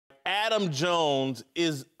Adam Jones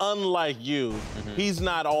is unlike you. He's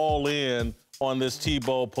not all in on this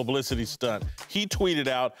Tebow publicity stunt. He tweeted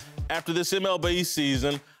out, after this MLB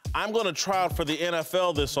season, I'm going to try out for the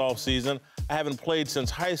NFL this offseason. I haven't played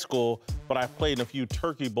since high school, but I've played in a few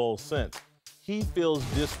Turkey Bowls since. He feels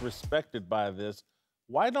disrespected by this.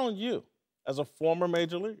 Why don't you, as a former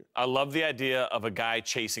major leaguer? I love the idea of a guy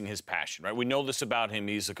chasing his passion, right? We know this about him.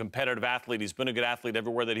 He's a competitive athlete. He's been a good athlete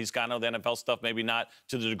everywhere that he's gone. I know the NFL stuff, maybe not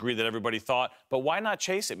to the degree that everybody thought, but why not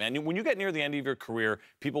chase it, man? When you get near the end of your career,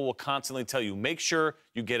 people will constantly tell you, make sure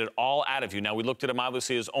you get it all out of you. Now, we looked at him,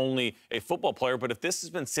 obviously, as only a football player, but if this has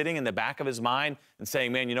been sitting in the back of his mind and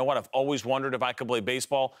saying, man, you know what? I've always wondered if I could play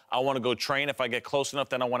baseball. I want to go train. If I get close enough,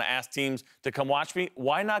 then I want to ask teams to come watch me.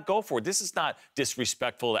 Why not go for it? This is not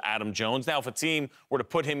disrespectful to Adam Jones. Now, if a team were to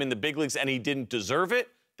put him in the big leagues and he didn't deserve it,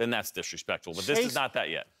 then that's disrespectful. But this is not that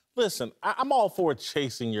yet. Listen, I'm all for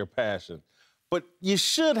chasing your passion, but you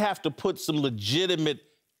should have to put some legitimate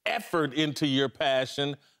effort into your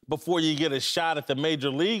passion before you get a shot at the major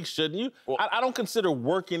leagues, shouldn't you? Well, I don't consider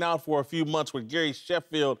working out for a few months with Gary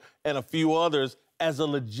Sheffield and a few others as a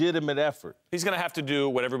legitimate effort. He's going to have to do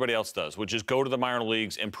what everybody else does, which is go to the minor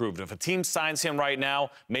leagues and prove it. If a team signs him right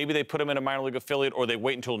now, maybe they put him in a minor league affiliate or they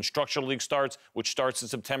wait until instructional league starts, which starts in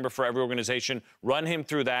September for every organization. Run him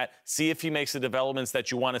through that, see if he makes the developments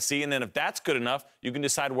that you want to see, and then if that's good enough, you can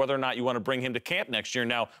decide whether or not you want to bring him to camp next year.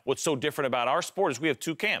 Now, what's so different about our sport is we have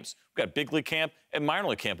two camps. We've got big league camp and minor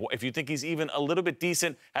league camp. If you think he's even a little bit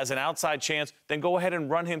decent, has an outside chance, then go ahead and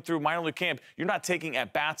run him through minor league camp. You're not taking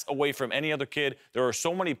at-bats away from any other kid. There are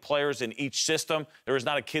so many players in each system. There is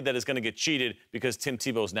not a kid that is going to get cheated because Tim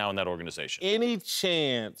Tebow is now in that organization. Any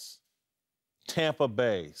chance Tampa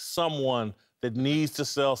Bay, someone that needs to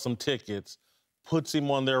sell some tickets, puts him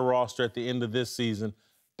on their roster at the end of this season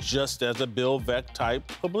just as a Bill Veeck type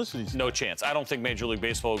publicity stunt? No chance. I don't think Major League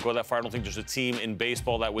Baseball would go that far. I don't think there's a team in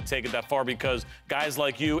baseball that would take it that far because guys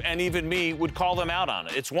like you and even me would call them out on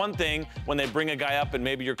it. It's one thing when they bring a guy up and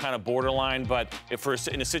maybe you're kind of borderline, but if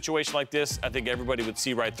in a situation like this, I think everybody would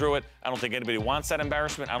see right through it. I don't think anybody wants that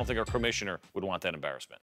embarrassment. I don't think our commissioner would want that embarrassment.